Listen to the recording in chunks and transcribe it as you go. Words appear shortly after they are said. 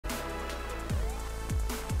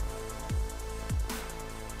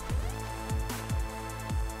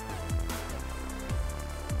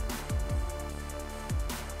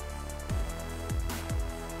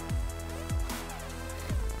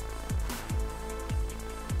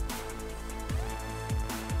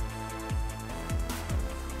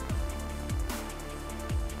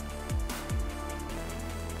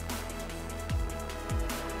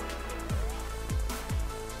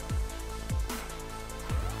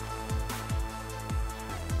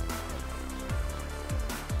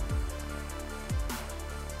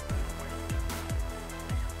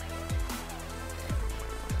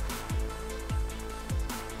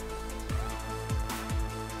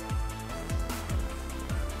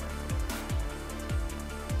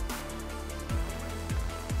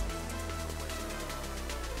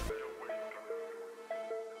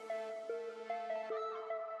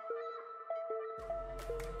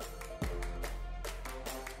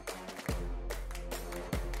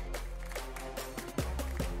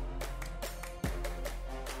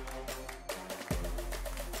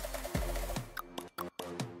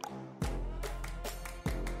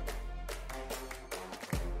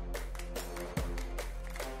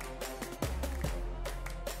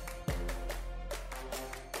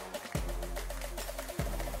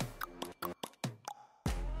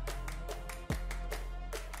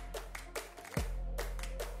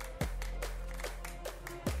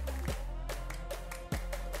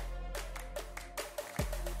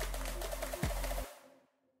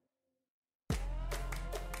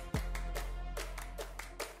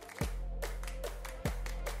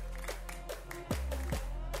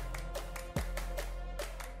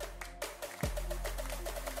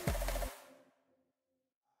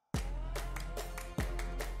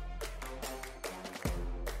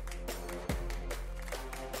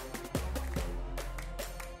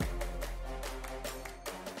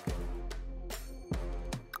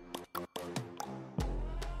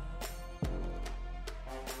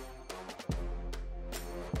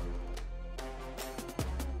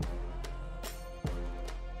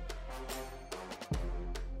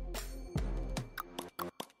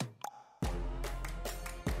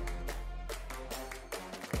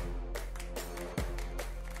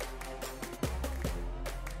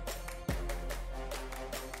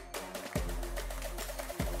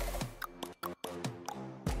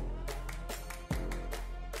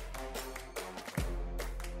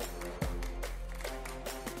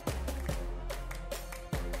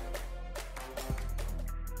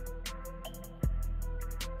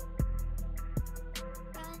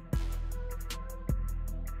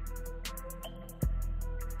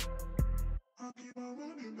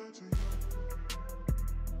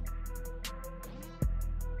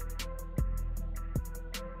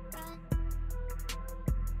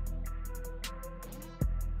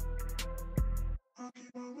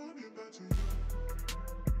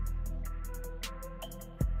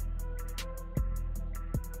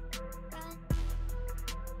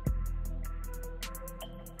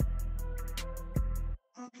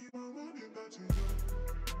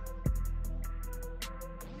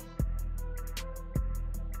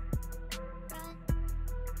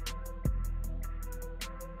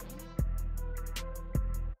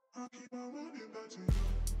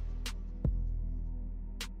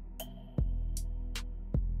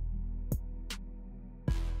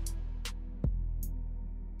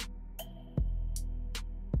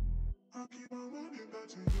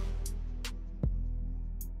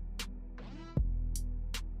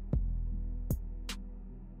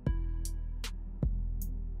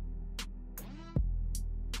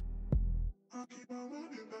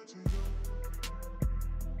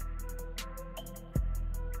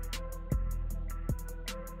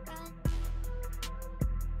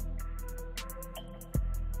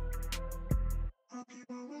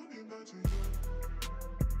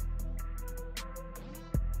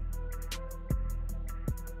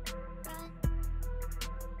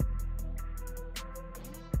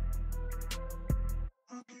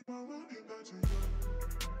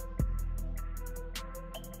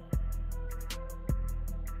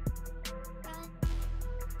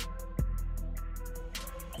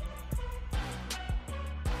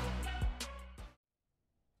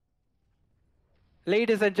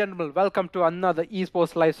Ladies and gentlemen, welcome to another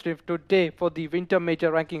esports live stream. Today, for the Winter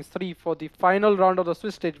Major Rankings 3, for the final round of the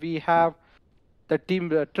Swiss stage, we have the team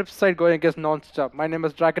TRIPSIDE going against Non-Stop. My name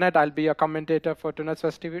is Dragonite. I'll be a commentator for tonight's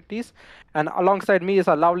festivities, and alongside me is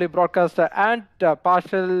a lovely broadcaster and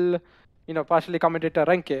partially commentator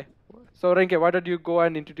Renke. So Renke, why don't you go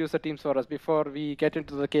and introduce the teams for us before we get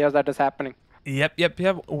into the chaos that is happening? Yep.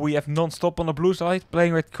 We have Non-Stop on the blue side,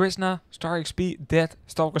 playing with Krishna, StarXP, Dead,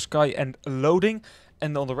 Stalker Sky, and Loading.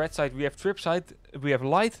 And on the red side, we have TRIPSIDE, we have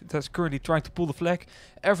Light, that's currently trying to pull the flag,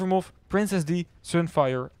 Evermov, Princess D,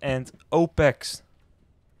 Sunfire, and OPEX.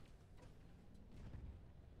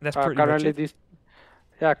 That's pretty much it.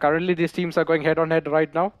 Currently these teams are going head-on-head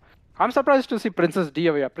right now. I'm surprised to see Princess D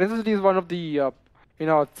over here. Princess D is one of the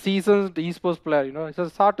seasoned esports player. It's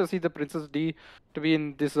just hard to see the Princess D to be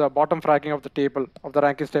in this bottom fragging of the table, of the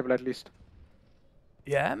rankings table at least.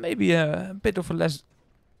 Yeah, maybe a bit of a less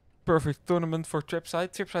perfect tournament for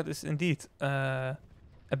TRIPSIDE. TRIPSIDE is indeed a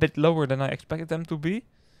bit lower than I expected them to be.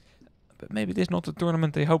 But maybe this is not the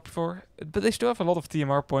tournament they hoped for. But they still have a lot of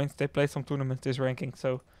TMR points. They played some tournaments this ranking.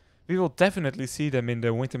 So we will definitely see them in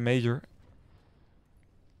the Winter Major.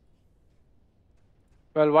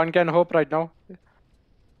 Well, one can hope right now.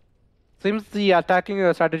 Seems the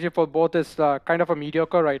attacking strategy for both is kind of a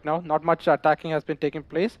mediocre right now. Not much attacking has been taking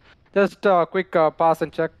place. Just a quick pass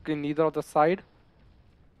and check in either of the side.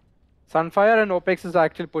 Sunfire and OPEX is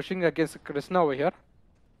actually pushing against Krishna over here.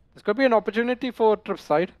 This could be an opportunity for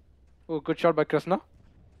TRIPSIDE. Oh, good shot by Krishna.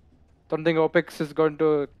 Don't think OPEX is going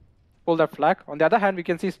to pull that flag. On the other hand, we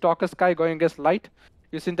can see Stalker Sky going against Light,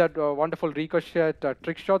 using that wonderful ricochet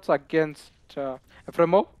trick shots against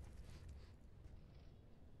Efremo.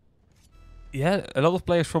 Yeah, a lot of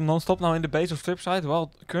players from Non-Stop now in the base of TRIPSIDE,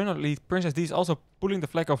 while currently Princess D is also pulling the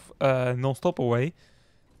flag of Non-Stop away.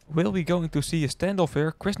 Will we going to see a standoff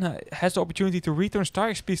here? Krishna has the opportunity to return.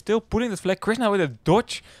 StarXP still pulling the flag. Krishna with a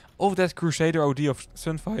dodge of that Crusader OD of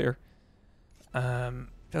Sunfire. So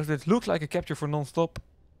it looks like a capture for Non-Stop.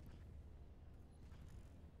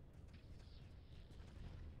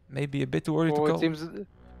 Maybe a bit too early to call.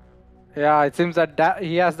 It seems that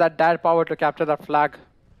he has that dad power to capture that flag.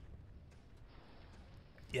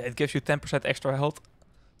 Yeah, it gives you 10% extra health.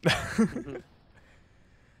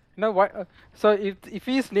 Why? So if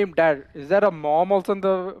he's named Dad, is there a mom also in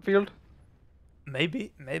the field?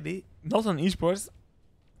 Maybe. Not on esports.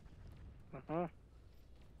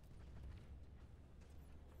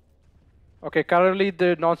 Okay, currently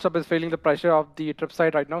the Non-Stop is feeling the pressure of the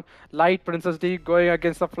TRIPSIDE right now. Light, Princess D going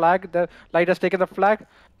against the flag. The Light has taken the flag.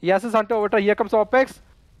 He has his Hunter over. Here comes OPEX.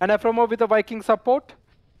 And Efremo with the Viking support.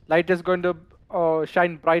 Light is going to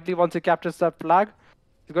shine brightly once he captures that flag.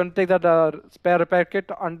 He's going to take that spare repair kit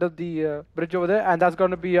under the bridge over there, and that's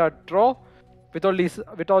going to be a draw with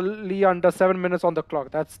only under 7 minutes on the clock.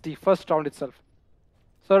 That's the first round itself.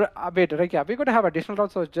 So wait, Ricky, are we going to have additional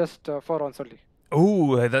rounds or just 4 rounds only?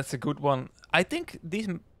 Oh, that's a good one. I think these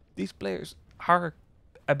players are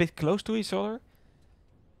a bit close to each other,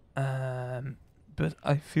 but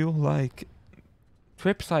I feel like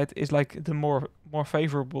TRIPSIDE is like the more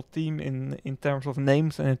favorable team in terms of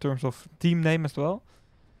names and in terms of team name as well.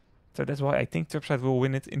 So that's why I think TRIPSIDE will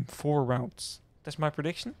win it in 4 rounds. That's my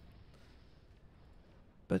prediction.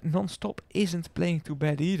 But Non-Stop isn't playing too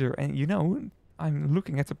bad either. And I'm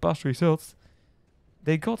looking at the past results.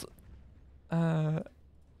 They got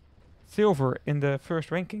silver in the first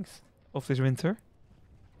rankings of this winter.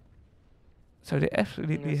 So they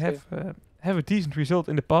absolutely have have a decent result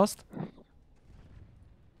in the past.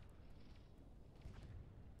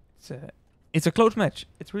 It's a close match.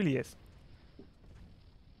 It really is.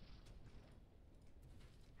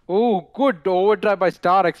 Oh, good overdrive by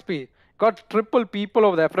Star XP. Got triple people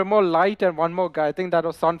over there. Fremo, Light, and one more guy. I think that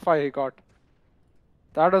was Sunfire he got.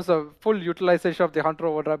 That was a full utilization of the Hunter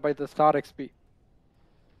overdrive by the Star XP.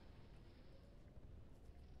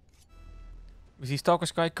 We see Stalker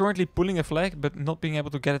Sky currently pulling a flag, but not being able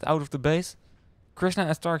to get it out of the base. Krishna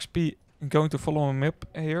and Star XP going to follow him up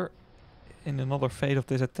here in another fade of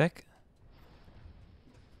this attack.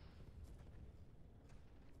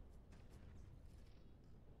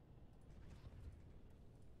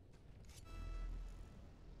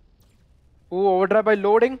 Ooh, overdrive by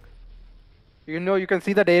loading. You know, you can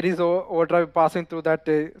see that Ares overdrive passing through that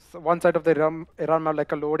one side of the Iran map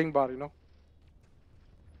like a loading bar, you know.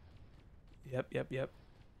 Yep.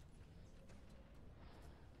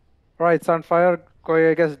 Right, Sunfire going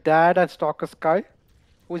against Dad and Stalker Sky.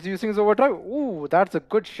 Who's using his overdrive? Ooh, that's a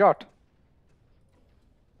good shot.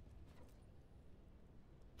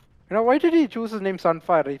 You know, why did he choose his name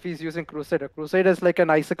Sunfire if he's using Crusader? Crusader is like an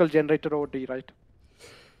icicle generator OD, right?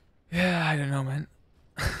 Yeah, I don't know, man.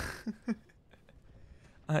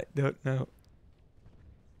 I don't know.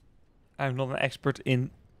 I'm not an expert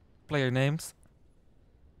in player names.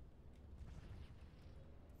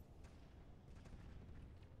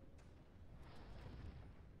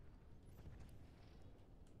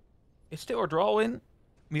 It's still a draw in.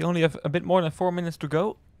 We only have a bit more than 4 minutes to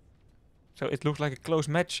go. So it looks like a close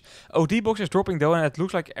match. OD box is dropping though, and it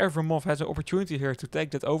looks like Evermov has an opportunity here to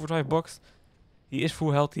take that overdrive box. He is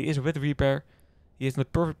full health, he is with repair. He is in the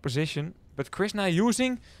perfect position. But Krishna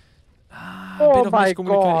using a bit of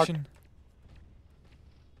miscommunication.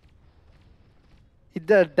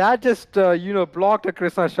 That just, you know, blocked the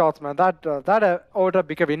Krishna shots, man. That overdrive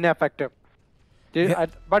became ineffective. Yeah.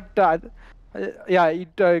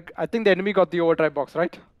 I think the enemy got the overdrive box,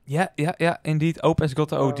 right? Yeah, indeed. Opus got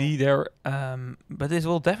the OD there. But this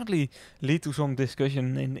will definitely lead to some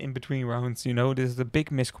discussion in between rounds, you know. This is a big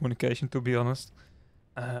miscommunication, to be honest.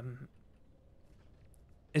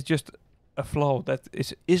 It's just a flaw that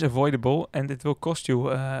is avoidable, and it will cost you,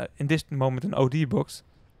 in this moment, an OD box.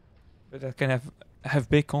 But that can have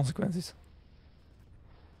big consequences.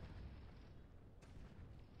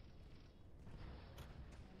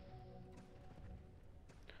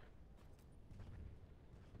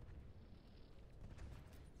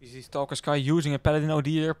 You see Stalker Sky using a Paladin OD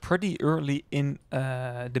here pretty early in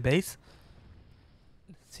the base.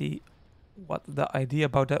 Let's see what the idea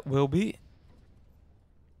about that will be.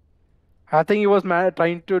 I think he was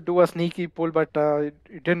trying to do a sneaky pull, but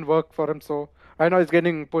it didn't work for him. So I know he's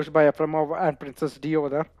getting pushed by Efremov and Princess D over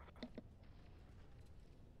there.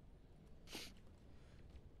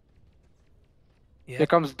 Yeah. Here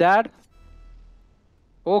comes Dad.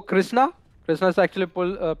 Oh, Krishna. Krishna is actually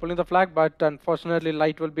pulling the flag, but unfortunately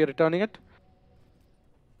Light will be returning it.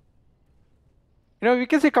 You know, we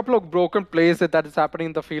can see a couple of broken plays that is happening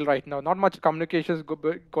in the field right now. Not much communication is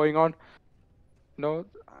going on.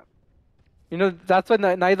 You know, that's when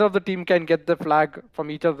neither of the team can get the flag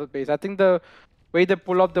from each of the base. I think the way they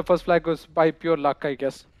pull up the first flag was by pure luck, I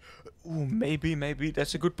guess. Ooh, maybe.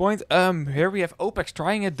 That's a good point. Here we have Opex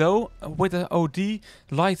trying it though, with the OD.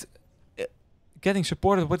 Light getting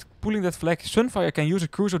supported with pulling that flag. Sunfire can use a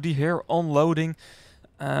cruise OD here on loading,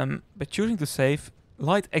 but choosing to save.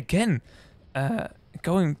 Light again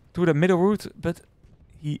going to the middle route, but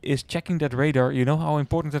he is checking that radar. You know how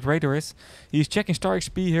important that radar is. He's checking Star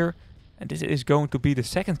XP here, and this is going to be the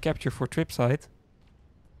second capture for TRIPSIDE.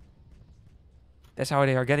 That's how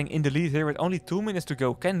they are getting in the lead here with only 2 minutes to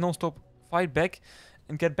go. Can Nonstop fight back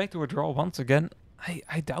and get back to a draw once again?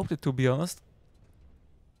 I doubt it, to be honest.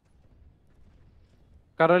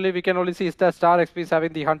 Currently, we can only see that Star XP is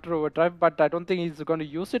having the Hunter overdrive, but I don't think he's going to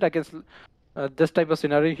use it against this type of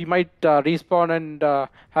scenario. He might respawn and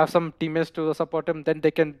have some teammates to support him. Then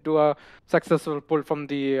they can do a successful pull from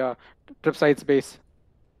the TRIPSIDE's base.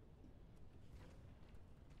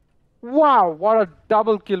 Wow, what a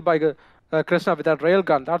double kill by Krishna with that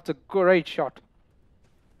railgun. That's a great shot.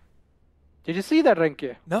 Did you see that,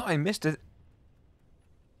 Renke? No, I missed it.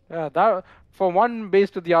 Yeah, that from one base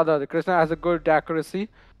to the other, the Krishna has a good accuracy.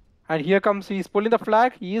 And here comes, he's pulling the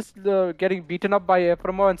flag. He is getting beaten up by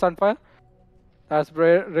Efremo and Sunfire. That's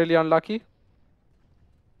really unlucky.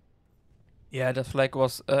 Yeah, that flag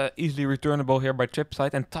was easily returnable here by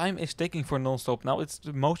TRIPSIDE, and time is ticking for Nonstop. Now it's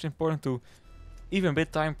the most important to, even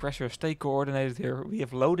with time pressure, stay coordinated here. We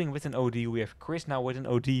have loading with an OD, we have Chris now with an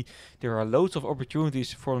OD. There are loads of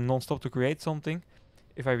opportunities for Nonstop to create something.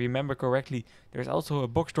 if I remember correctly. There's also a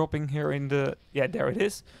box dropping here in the... Yeah, there it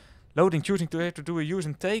is. Loading, choosing to do a use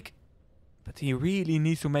and take. But he really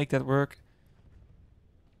needs to make that work.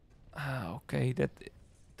 Okay, that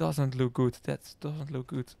doesn't look good. That doesn't look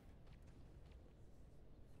good.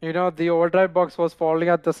 You know, the overdrive box was falling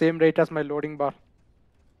at the same rate as my loading bar.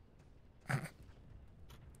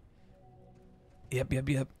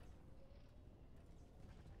 Yep.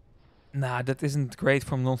 Nah, that isn't great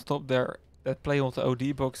from non-stop there. That play on the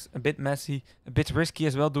OD box, a bit messy, a bit risky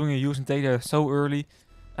as well, doing a use and take there so early.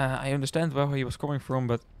 I understand where he was coming from,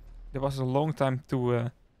 but there was a long time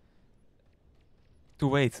to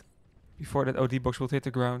wait before that OD box would hit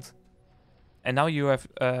the ground. And now you have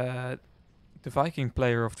the Viking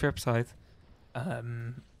player of TRIPSIDE,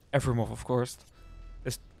 Evrimov, of course,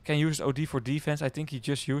 can use OD for defense. I think he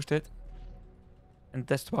just used it. And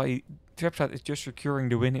that's why TRIPSIDE is just securing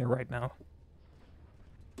the win here right now.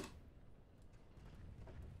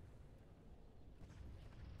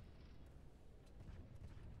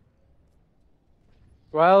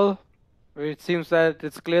 Well, it seems that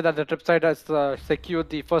it's clear that the TRIPSIDE has secured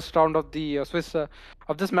the first round of the Swiss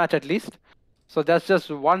of this match at least. So that's just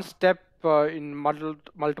one step in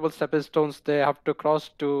multiple stepping stones they have to cross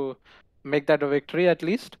to make that a victory at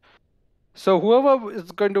least. So whoever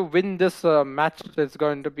is going to win this match is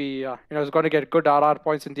going to be, is going to get good RR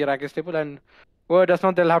points in the rankings table, and whoever does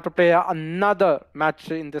not, they'll have to play another match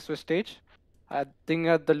in this Swiss stage. I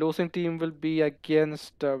think the losing team will be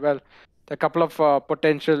against, a couple of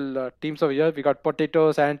potential teams over here. We got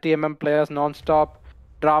Potatoes, Anti-MM players, Non-Stop,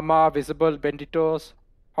 Drama, Visible, Benditos,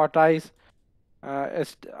 Hot Eyes,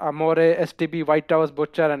 Amore, STB, White Towers,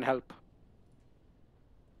 Butcher, and Help.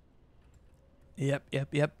 Yep.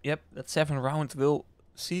 That 7th round will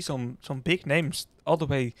see some big names all the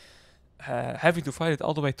way, having to fight it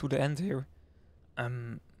all the way to the end here.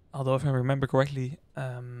 Although if I remember correctly,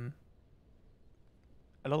 a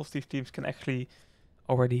lot of these teams can actually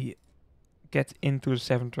already get into the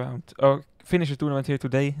 7th round or finish the tournament here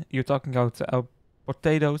today. You're talking about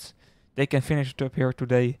Potatoes. They can finish it up here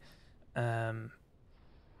today.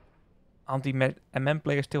 Anti-MM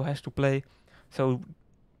player still has to play. So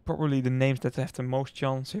probably the names that have the most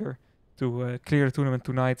chance here to clear the tournament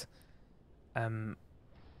tonight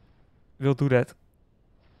will do that.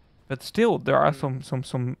 But still, there are some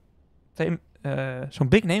big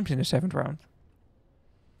names in the 7th round.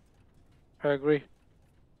 I agree.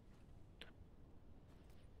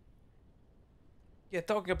 Yeah,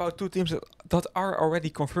 talking about two teams that are already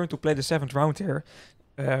confirmed to play the 7th round here.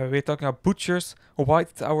 We're talking about Butchers,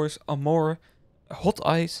 White Towers, Amore, Hot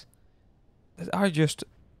Eyes. That are just,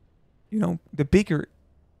 the bigger...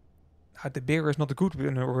 the bigger is not a good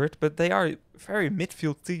word, but they are very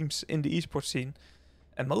midfield teams in the esports scene.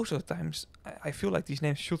 And most of the times, I feel like these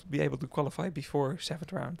names should be able to qualify before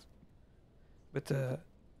 7th round. But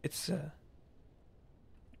it's...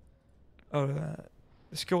 the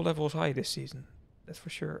skill level is high this season. That's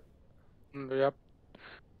for sure. Yep.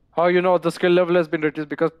 How the skill level has been reduced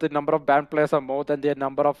because the number of banned players are more than the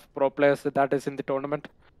number of pro players that is in the tournament.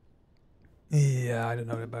 Yeah, I don't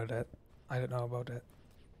know about that.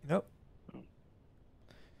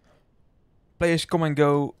 Players come and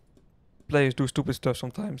go. Players do stupid stuff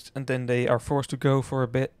sometimes, and then they are forced to go for a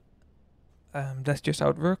bit. That's just how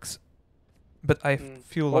it works. But I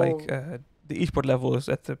feel like the esport level is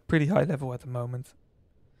at a pretty high level at the moment.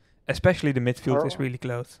 Especially the midfield is really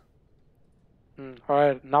close.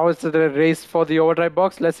 Alright, now it's the race for the overdrive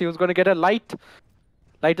box. Let's see who's going to get a light.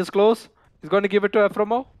 Light is close. He's going to give it to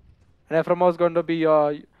Efremo. And Efremo is going to be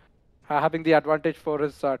having the advantage for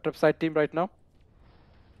his TRIPSIDE team right now.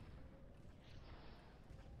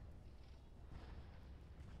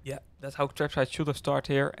 Yeah, that's how TRIPSIDE should have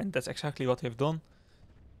started here, and that's exactly what they've done.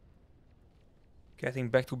 Getting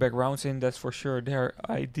back-to-back rounds in, that's for sure their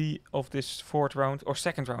idea of this 4th round, or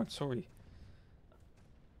 2nd round, sorry.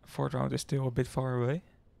 4th round is still a bit far away.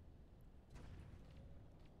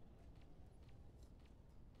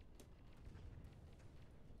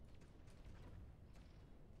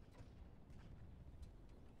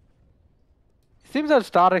 Seems that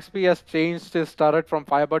Star XP has changed his turret from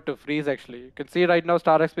Firebird to Freeze actually. You can see right now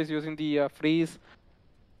Star XP is using the Freeze.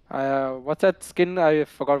 What's that skin? I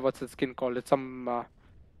forgot what's the skin called. It's some...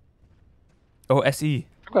 SE.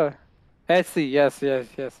 SC, yes.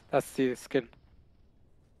 That's the skin.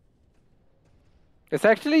 It's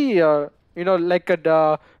actually, like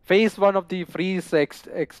a phase 1 of the Freeze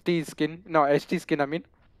XT skin. No, HT skin, I mean.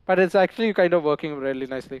 But it's actually kind of working really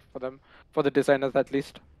nicely for them, for the designers at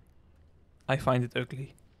least. I find it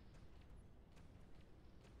ugly.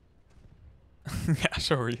 Yeah,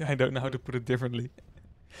 sorry, I don't know how to put it differently.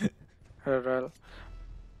 Well,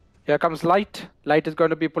 Here comes Light. Light is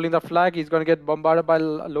going to be pulling the flag. He's going to get bombarded by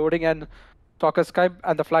loading and Stalker Sky,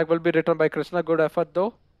 and the flag will be returned by Krishna. Good effort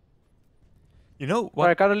though. You know what?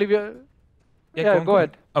 Alright, can't leave you. Yeah, Yeah, go on, go go on.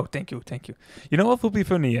 ahead. Oh, thank you, thank you. You know what will be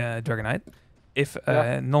funny, Dragon Knight? If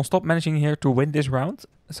Yeah. Non-Stop managing here to win this round,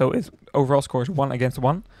 so its overall score is 1 against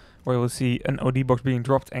 1, where we'll see an OD box being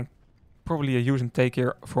dropped and probably a use and take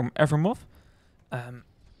here from Evermoth.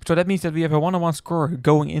 So that means that we have a 1-on-1 score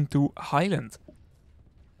going into Highland.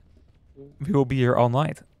 We will be here all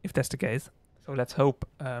night, if that's the case. So let's hope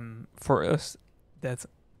for us that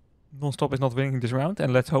Non-Stop is not winning this round,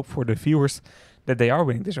 and let's hope for the viewers that they are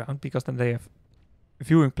winning this round, because then they have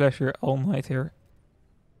viewing pleasure all night here.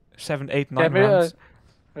 7, 8, 9 Can we, rounds.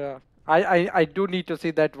 yeah. I do need to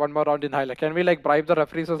see that one more round in highlight. Can we like bribe the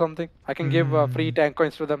referees or something? I can give free tank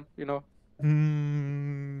coins to them, you know.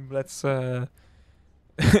 Let's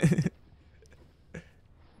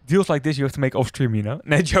deals like this you have to make off stream, you know.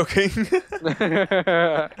 No, joking.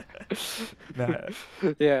 Nah,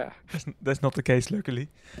 Yeah. that's not the case, luckily.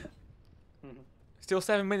 Mhm. Still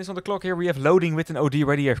 7 minutes on the clock here. We have loading with an OD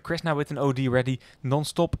ready. You have Krishna with an OD ready.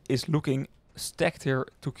 Non-Stop is looking stacked here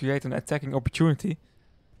to create an attacking opportunity.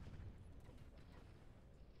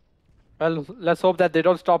 Well, let's hope that they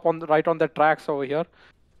don't stop on right on the tracks over here.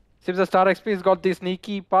 Seems the Star XP has got the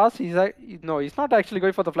sneaky pass. No, he's not actually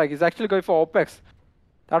going for the flag. He's actually going for OPEX.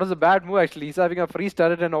 That was a bad move actually. He's having a freeze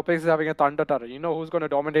turret and OPEX is having a thunder turret. You know who's going to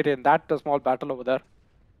dominate in that small battle over there.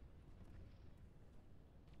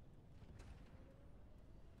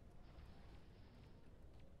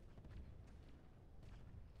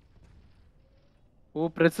 Ooh,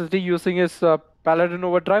 Princess D using his Paladin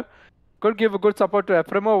Overdrive. Could give a good support to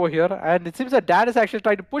Ephraim over here. And it seems that Dad is actually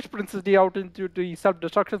trying to push Princess D out into the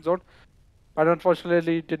self-destruction zone. But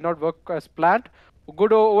unfortunately, it did not work as planned.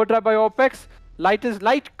 Good overdrive by OPEX.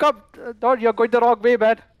 Light, come! No, you're going the wrong way,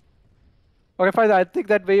 man. Okay, fine. I think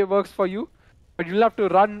that way works for you. But you'll have to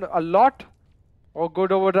run a lot. Or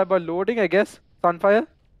good overdrive by loading, I guess. Sunfire.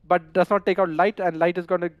 But does not take out Light. And Light is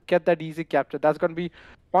going to get that easy capture. That's going to be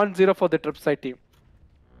 1-0 for the TRIPSIDE team.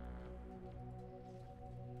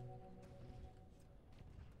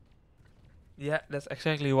 Yeah, that's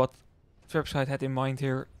exactly what TRIPSIDE had in mind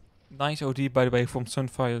here. Nice OD, by the way, from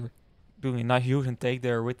Sunfire. Doing a nice use and take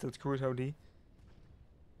there with the Cruise OD.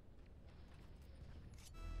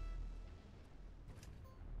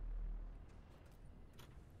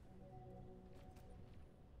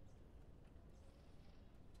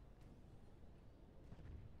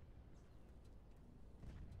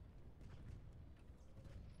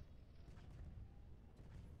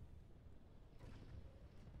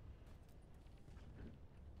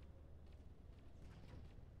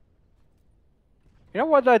 You know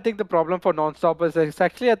what I think the problem for non-stop is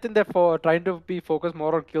actually I think they're trying to be focused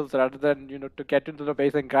more on kills rather than, you know, to get into the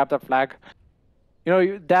base and grab the flag. You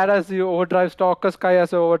know, that has the overdrive, Stalker Sky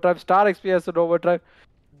has an overdrive, Star XP has an overdrive.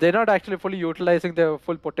 They're not actually fully utilizing their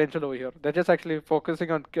full potential over here. They're just actually focusing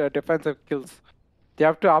on defensive kills. They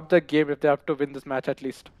have to up the game if they have to win this match at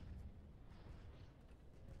least.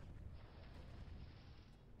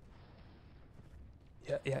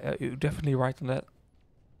 Yeah, you're definitely right on that.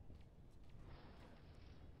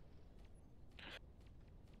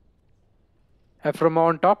 Ephraim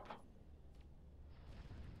on top.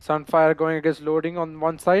 Sunfire going against loading on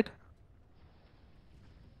one side.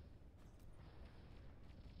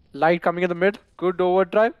 Light coming in the mid. Good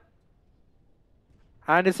overdrive.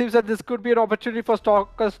 And it seems that this could be an opportunity for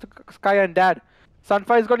Stalker Sky and Dad.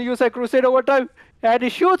 Sunfire is going to use a Crusade overdrive. And he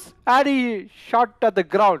shoots. And he shot at the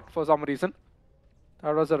ground for some reason.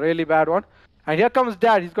 That was a really bad one. And here comes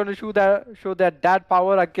Dad. He's going to show that Dad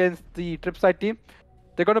power against the TRIPSIDE team.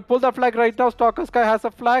 They're going to pull the flag right now. Stalker Sky has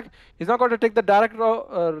a flag. He's not going to take the direct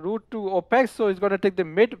route to OPEX, so he's going to take the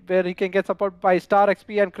mid where he can get support by Star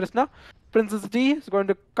XP and Krishna. Princess D is going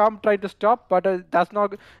to come try to stop, but that's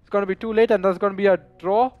not. It's going to be too late, and there's going to be a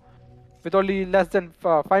draw with only less than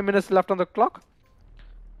 5 minutes left on the clock.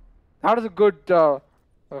 That was a good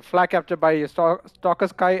flag capture by Stalker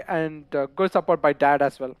Sky and good support by Dad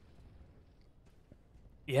as well.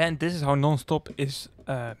 Yeah, and this is how Non-Stop is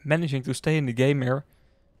managing to stay in the game here.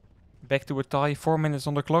 Back to a tie, 4 minutes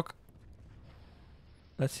on the clock.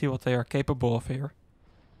 Let's see what they are capable of here.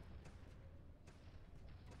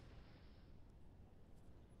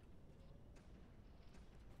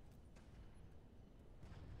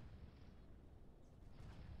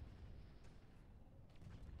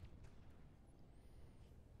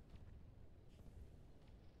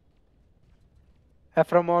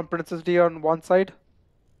 Ephraim on Princess D on one side.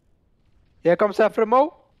 Here comes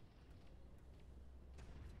Ephraimo.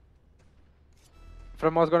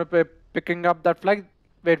 Ephraimo is going to be picking up that flag.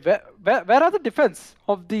 Wait, where are the defense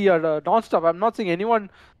of the non-stop? I'm not seeing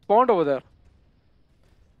anyone spawned over there.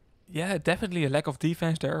 Yeah, definitely a lack of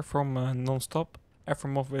defense there from non-stop.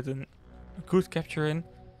 Efremov with a good capture in.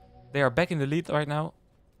 They are back in the lead right now.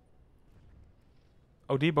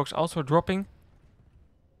 OD box also dropping.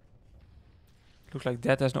 Looks like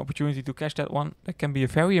that has an opportunity to catch that one. That can be a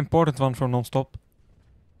very important one from non-stop.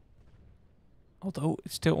 Although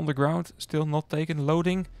it's still on the ground, still not taken.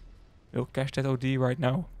 Loading. Will catch that OD right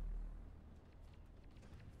now.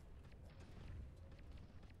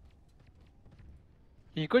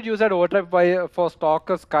 He could use that overdrive by for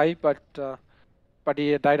Stalker Sky, but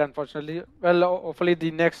he died unfortunately. Well, hopefully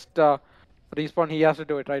the next respawn he has to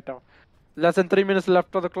do it right now. Less than 3 minutes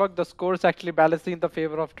left on the clock. The score is actually balancing in the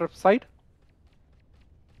favor of TRIPSIDE.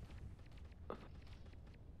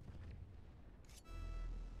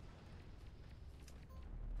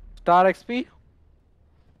 Star XP.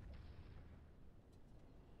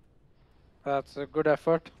 That's a good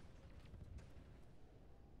effort.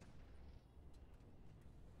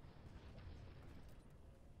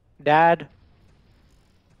 Dad.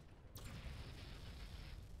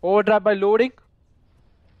 Overdrive by loading.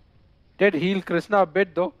 Did heal Krishna a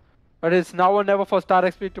bit though. But it's now or never for Star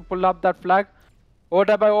XP to pull up that flag.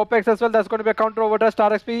 Overdrive by OPEX as well. That's going to be a counter overdrive. Star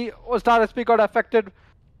XP. Oh, Star XP got affected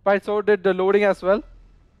by so did the loading as well.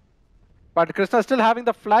 But Krishna still having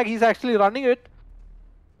the flag. He's actually running it.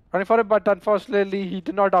 Running for it, but unfortunately he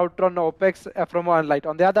did not outrun OPEX, Efremo and Light.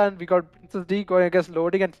 On the other hand, we got Princess D going against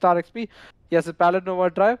loading and Star XP. He has a Paladin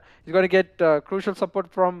overdrive. He's going to get crucial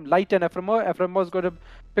support from Light and Efremo. Efremo is going to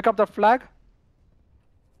pick up the flag.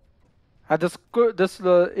 And this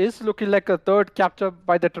is looking like a third capture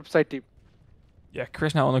by the TRIPSIDE team. Yeah,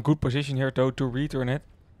 Krishna on a good position here though to return it.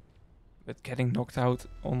 But getting knocked out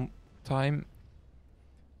on time.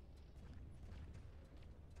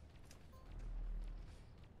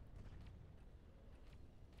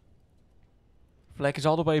 Flag is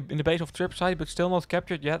all the way in the base of TRIPSIDE, but still not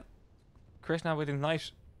captured yet. Krishna with a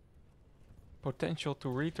nice potential to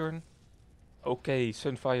return. Okay,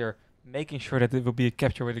 Sunfire making sure that it will be a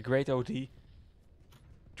capture with a great OD.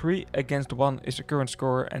 3 against 1 is the current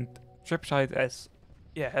score, and TRIPSIDE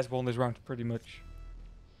has won this round pretty much.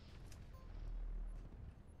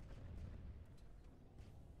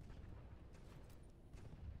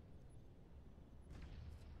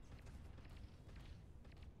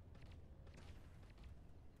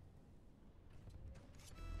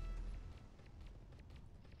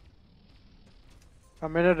 A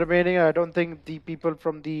minute remaining. I don't think the people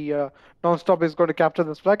from the non-stop is going to capture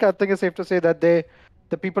this flag. I think it's safe to say that the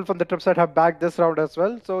people from the TRIPSIDE have backed this round as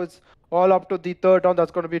well. So it's all up to the third round that's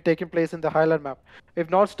going to be taking place in the Highland map. If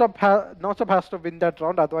non-stop has to win that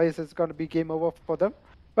round, otherwise it's going to be game over for them.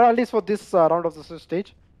 But at least for this round of the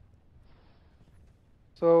stage.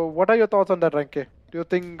 So what are your thoughts on that, Ranke? Do you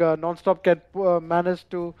think non-stop can manage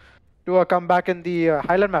to do a comeback in the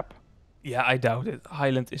Highland map? Yeah, I doubt it.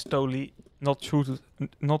 Highland is totally not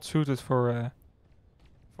suited for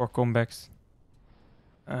comebacks.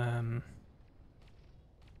 I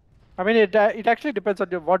mean, it actually depends on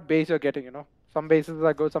what base you're getting. You know, some bases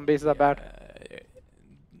are good, some bases are bad.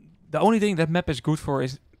 The only thing that map is good for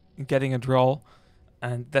is getting a draw,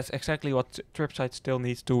 and that's exactly what TRIPSIDE still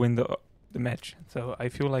needs to win the match. So I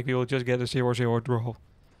feel like we will just get a 0-0 draw,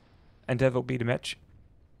 and that will be the match.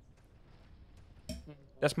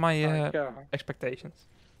 That's my expectations.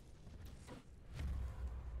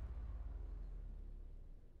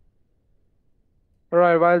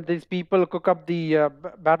 Alright, while these people cook up the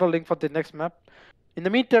battle link for the next map. In the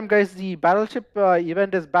meantime, guys, the battleship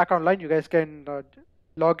event is back online. You guys can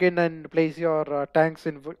log in and place your tanks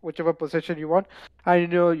in whichever position you want.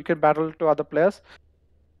 And you can battle to other players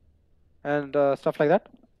and stuff like that.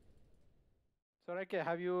 So, okay,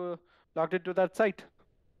 have you logged into that site?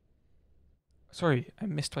 Sorry, I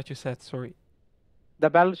missed what you said. Sorry. The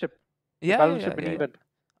battleship. Yeah, the battleship event.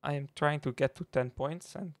 I am trying to get to 10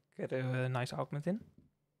 points and get a nice augment in.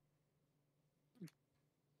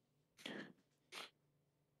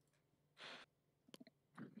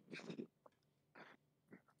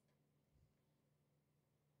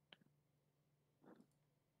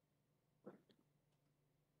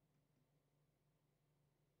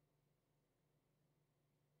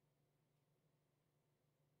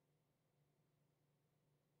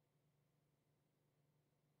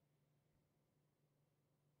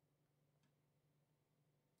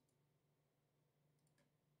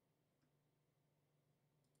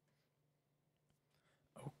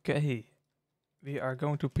 Okay, we are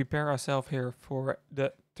going to prepare ourselves here for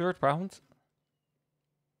the third round.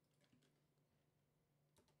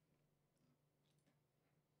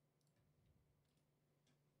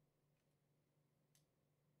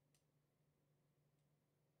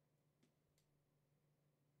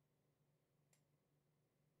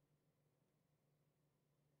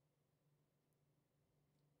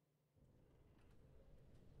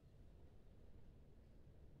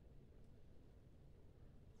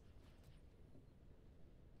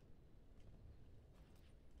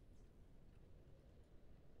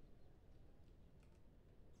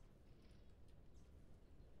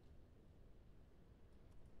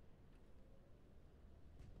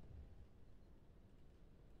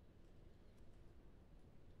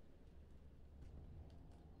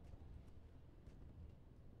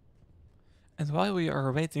 And while we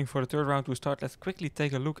are waiting for the third round to start, let's quickly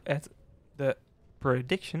take a look at the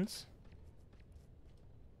predictions.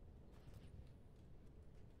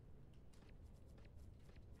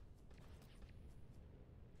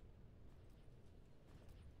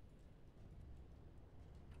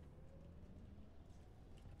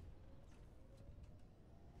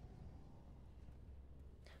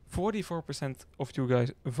 %44% of you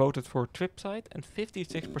guys voted for TRIPSIDE and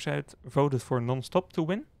 56% voted for non-stop to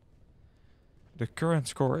win. The current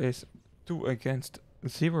score is 2 against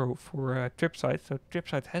 0 for TRIPSIDE, so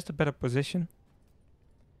TRIPSIDE has the better position.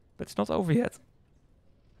 But it's not over yet.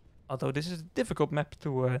 Although this is a difficult map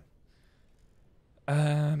to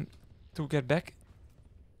get back.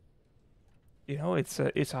 You know,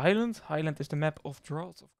 it's Highland. Highland is the map of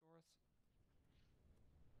droughts, of course.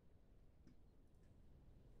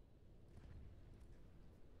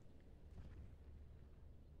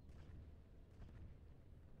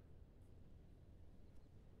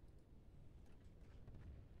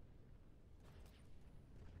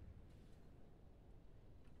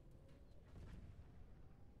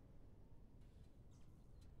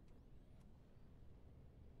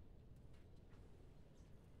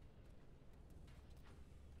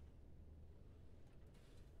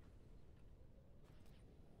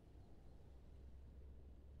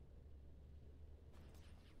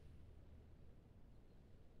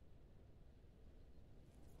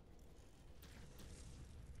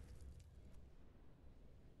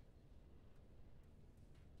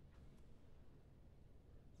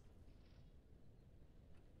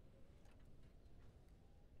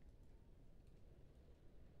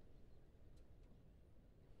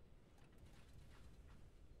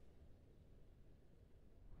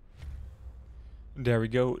 There we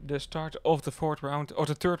go, the start of the fourth round, or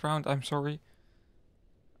the third round, I'm sorry.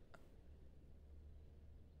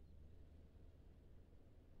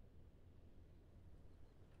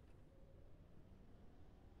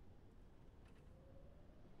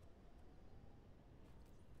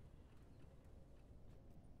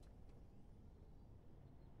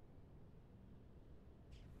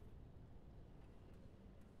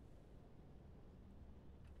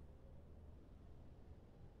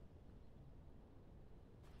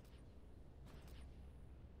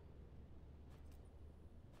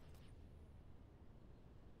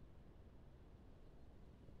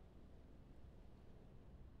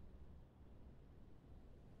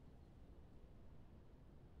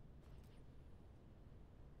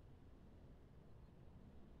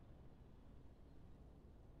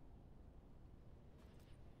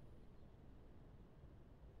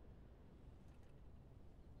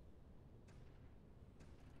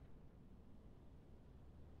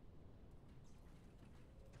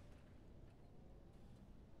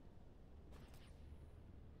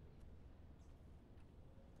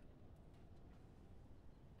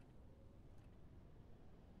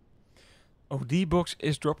 OD box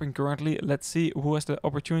is dropping currently. Let's see who has the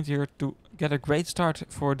opportunity here to get a great start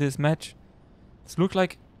for this match. It looks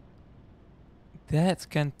like that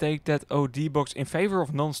can take that OD box in favor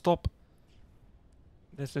of non-stop.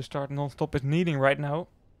 That's the start non-stop is needing right now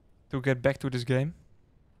to get back to this game.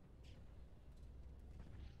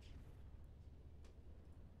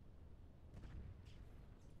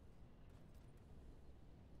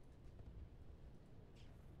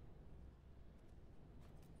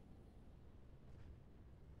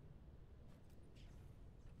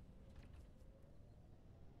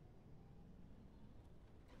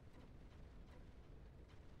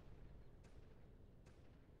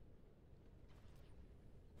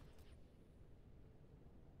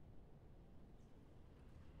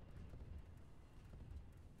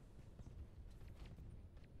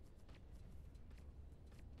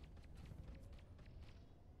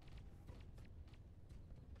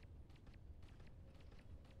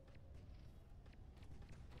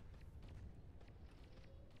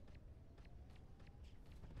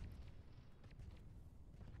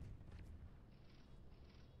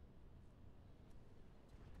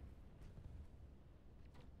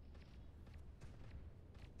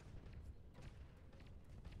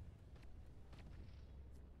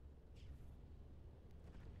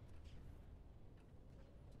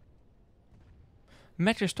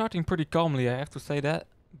 Match is starting pretty calmly, I have to say that.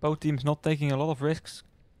 Both teams not taking a lot of risks.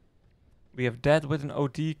 We have Dead with an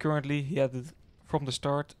OD currently, he had it from the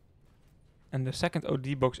start. And the second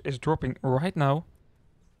OD box is dropping right now.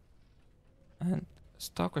 And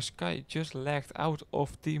Stalker Sky just lagged out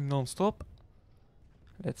of Team Non-Stop.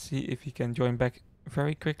 Let's see if he can join back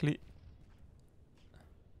very quickly.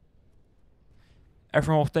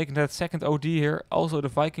 Everyone was taking that second OD here, also the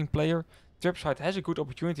Viking player. TRIPSIDE has a good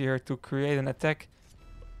opportunity here to create an attack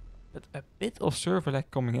But a bit of server lag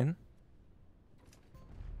coming in.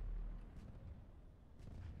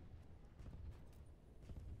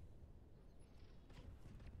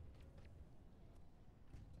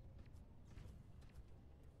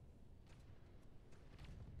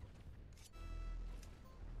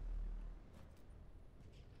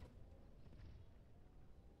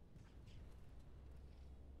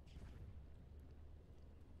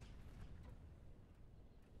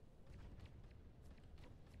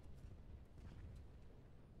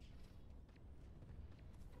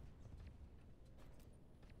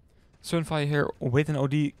 Sunfire here with an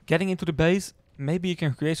OD getting into the base. Maybe he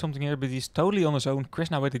can create something here, but he's totally on his own.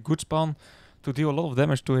 Krishna with a good spawn to deal a lot of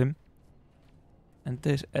damage to him. And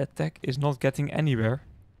this attack is not getting anywhere.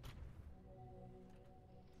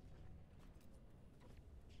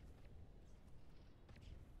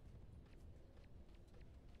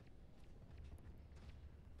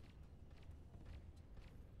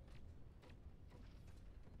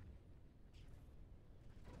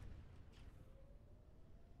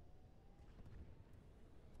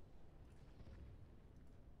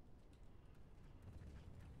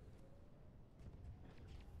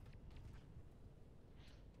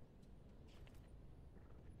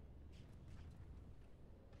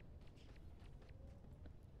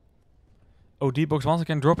 OD box once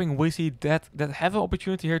again dropping. We see that have an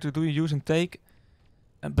opportunity here to do a use and take.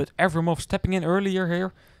 But Evrimov stepping in earlier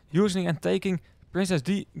here, using and taking. Princess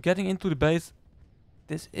D getting into the base.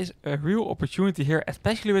 This is a real opportunity here,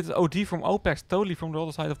 especially with the OD from Opex, totally from the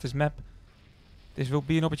other side of this map. This will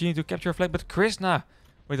be an opportunity to capture a flag, but Krishna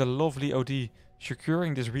with a lovely OD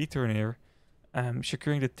securing this return here.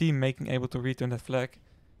 Securing the team, making able to return that flag.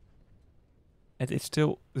 And it's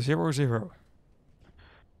still 0-0.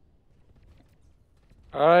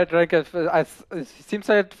 Alright, Rank, it seems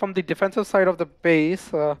like from the defensive side of the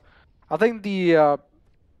base, I think the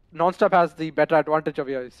non-stop has the better advantage of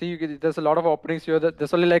here. See, there's a lot of openings here.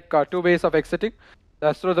 There's only like 2 ways of exiting.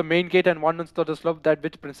 That's through the main gate and one through the slope that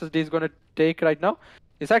which Princess D is going to take right now.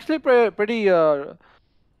 It's actually pretty,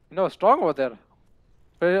 strong over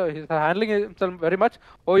there. He's handling himself very much.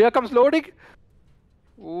 Oh, here comes loading.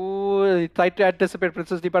 Ooh, he tried to anticipate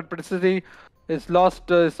Princess D, but Princess D is lost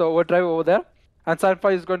his overdrive over there. And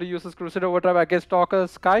Sunfire is going to use his Crusader Overdrive against Stalker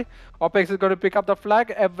Sky. Opex is going to pick up the flag.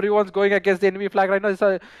 Everyone's going against the enemy flag right now. It's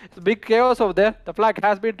a big chaos over there. The flag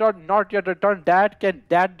has been returned, not yet returned. Can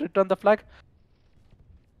Dad return the flag?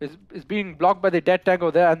 It's being blocked by the dead tank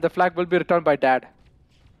over there, and the flag will be returned by Dad.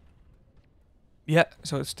 Yeah,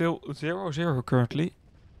 so it's still 0-0 currently.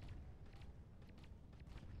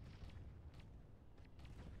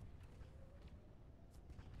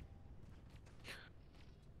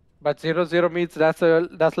 But 0-0 means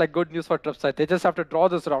that's like good news for TRIPSIDE. They just have to draw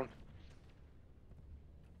this round.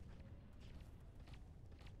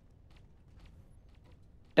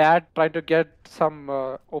 Dad trying to get some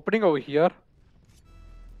opening over here.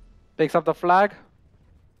 Takes up the flag.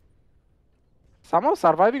 Somehow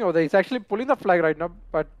surviving over there. He's actually pulling the flag right now,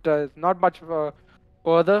 but not much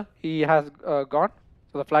further he has gone.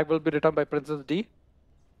 So the flag will be returned by Princess D.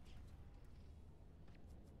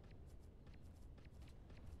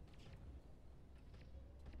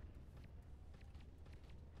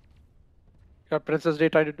 Got Princess D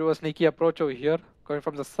trying to do a sneaky approach over here, going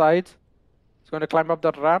from the sides. He's going to climb up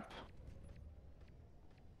the ramp.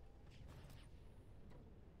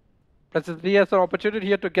 Princess D has an opportunity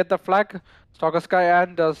here to get the flag. Stalker Sky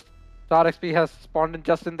and Star XP has spawned in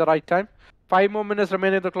just in the right time. 5 more minutes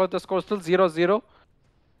remaining to close the score, still 0-0.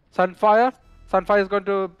 Sunfire. Sunfire is going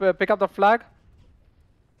to pick up the flag.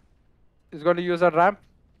 He's going to use a ramp.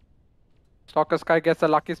 Stalker Sky gets a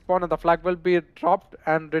lucky spawn and the flag will be dropped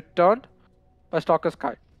and returned by Stalker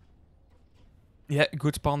Sky. Yeah,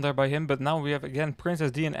 good spawn there by him, but now we have again Princess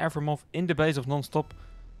D and Evrimov in the base of Non-Stop.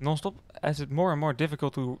 Non-Stop has it more and more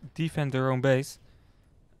difficult to defend their own base.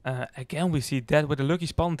 Again we see that with a lucky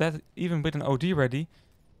spawn, that even with an OD ready.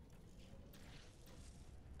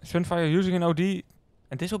 Sunfire using an OD,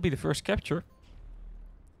 and this will be the first capture.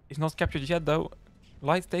 He's not captured yet though.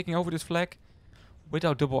 Light taking over this flag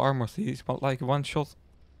without double armor. He's like one shot.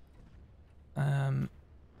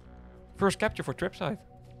 First capture for TRIPSIDE.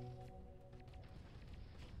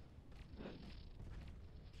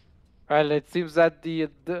 Well, it seems that the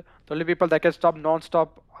only people that can stop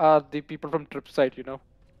non-stop are the people from TRIPSIDE, you know.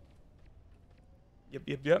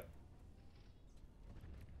 Yep.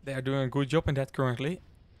 They are doing a good job in that currently.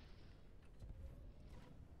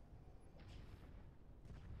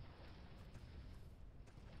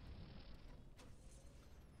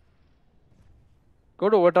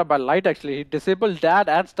 Good overdrive by Light actually. He disabled Dad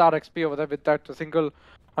and Star XP over there with that single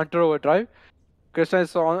Hunter overdrive. Krishna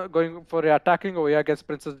is going for attacking over here against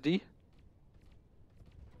Princess D.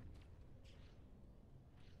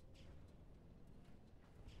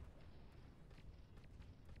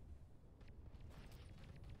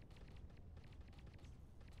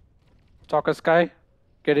 Stalker Sky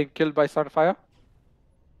getting killed by Sunfire.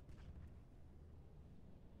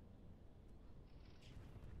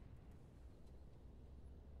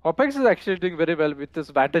 Opex is actually doing very well with this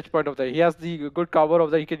vantage point of there. He has the good cover of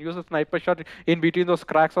there. He can use a sniper shot in between those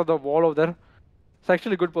cracks of the wall of there. It's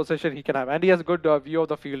actually good position he can have, and he has good view of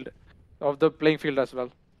the field, of the playing field as well.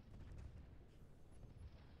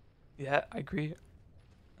 Yeah, I agree.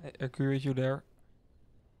 I agree with you there.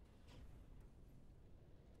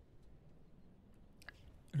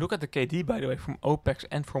 Look at the KD, by the way, from OPEX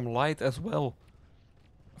and from Light as well.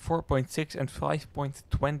 4.6 and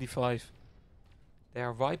 5.25. They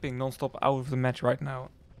are wiping non-stop out of the match right now.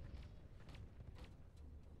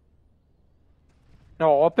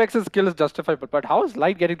 Now, Opex's skill is justifiable, but how is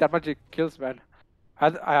Light getting that much kills, man?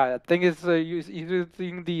 I think he's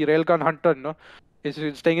using the railgun hunter, no? He's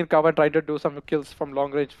staying in cover and trying to do some kills from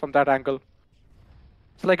long range from that angle.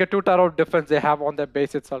 It's like a 2 tower of defense they have on their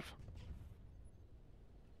base itself.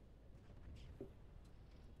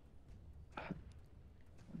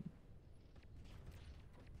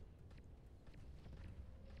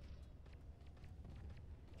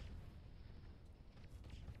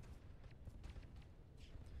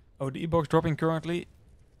 Oh, the E-box dropping currently.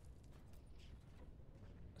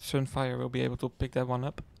 Sunfire will be able to pick that one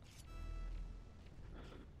up.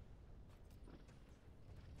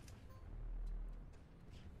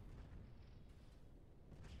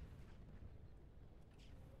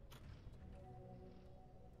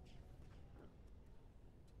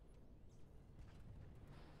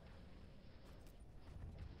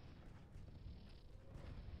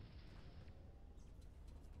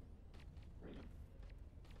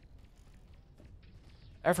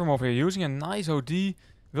 Evrimov here using a nice OD.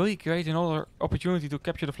 Will he create another opportunity to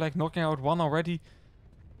capture the flag? Knocking out one already.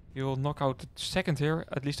 He will knock out the second here.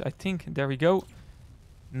 At least I think. There we go.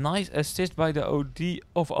 Nice assist by the OD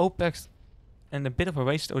of OPEX. And a bit of a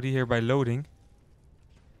wasted OD here by loading.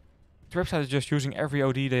 TRIPSIDE is just using every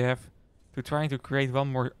OD they have to trying to create one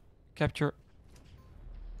more capture.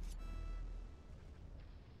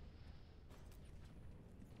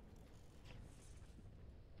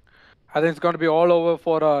 I think it's going to be all over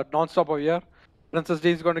for non-stop over here. Princess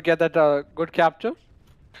D is going to get that good capture.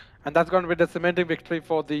 And that's going to be the cementing victory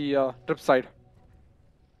for the TRIPSIDE.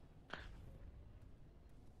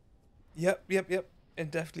 Yep.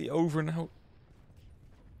 And definitely over now.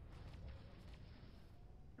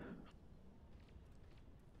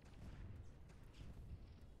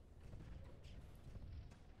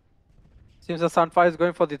 Seems the Sunfire is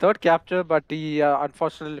going for the third capture, but he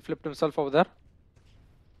unfortunately flipped himself over there.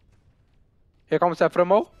 Here comes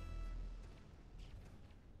Efremov.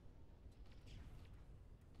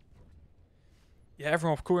 Yeah,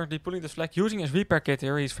 Evrimov currently pulling this flag, using his repair kit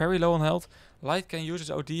here. He's very low on health. Light can use his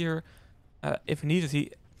OD here if needed.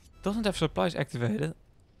 He doesn't have supplies activated.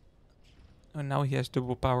 And now he has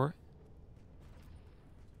double power.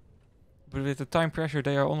 But with the time pressure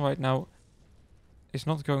they are on right now, it's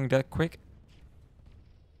not going that quick.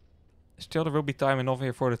 Still, there will be time enough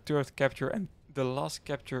here for the third capture and the last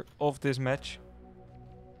capture of this match.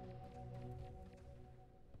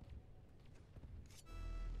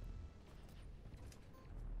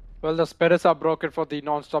 Well, the spirits are broken for the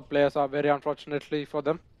non-stop players, are very unfortunately for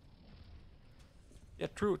them. Yeah,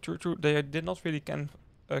 true. They did not really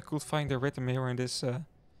could find their rhythm here in this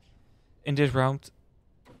round.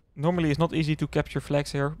 Normally, it's not easy to capture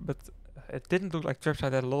flags here, but it didn't look like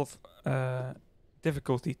TRIPSIDE had a lot of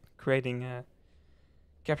difficulty creating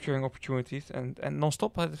capturing opportunities, and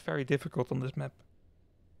non-stop had it very difficult on this map.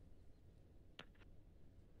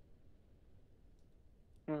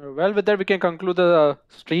 Well, with that, we can conclude the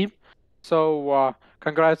stream. So,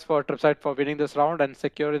 congrats for TRIPSIDE for winning this round and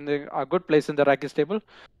securing a good place in the rankings table.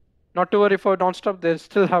 Not to worry for non-stop, they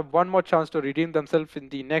still have one more chance to redeem themselves in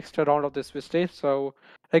the next round of this Swiss stage. So,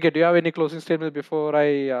 okay, do you have any closing statements before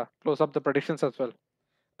I close up the predictions as well?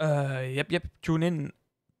 Yep. Tune in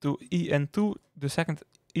to EN2, the second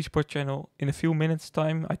esports channel, in a few minutes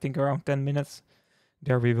time. I think around 10 minutes.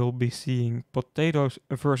 There we will be seeing Potatoes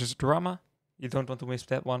versus Drama. You don't want to miss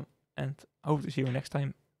that one. And I hope to see you next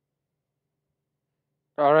time.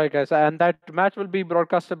 All right, guys. And that match will be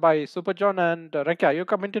broadcasted by Super John and Renka. Are you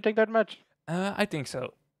coming to take that match? I think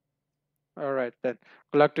so. All right, then.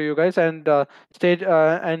 Good luck to you guys. And also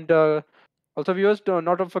viewers, do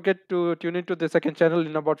not forget to tune into the second channel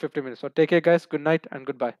in about 50 minutes. So take care, guys. Good night and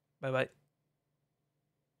goodbye. Bye-bye.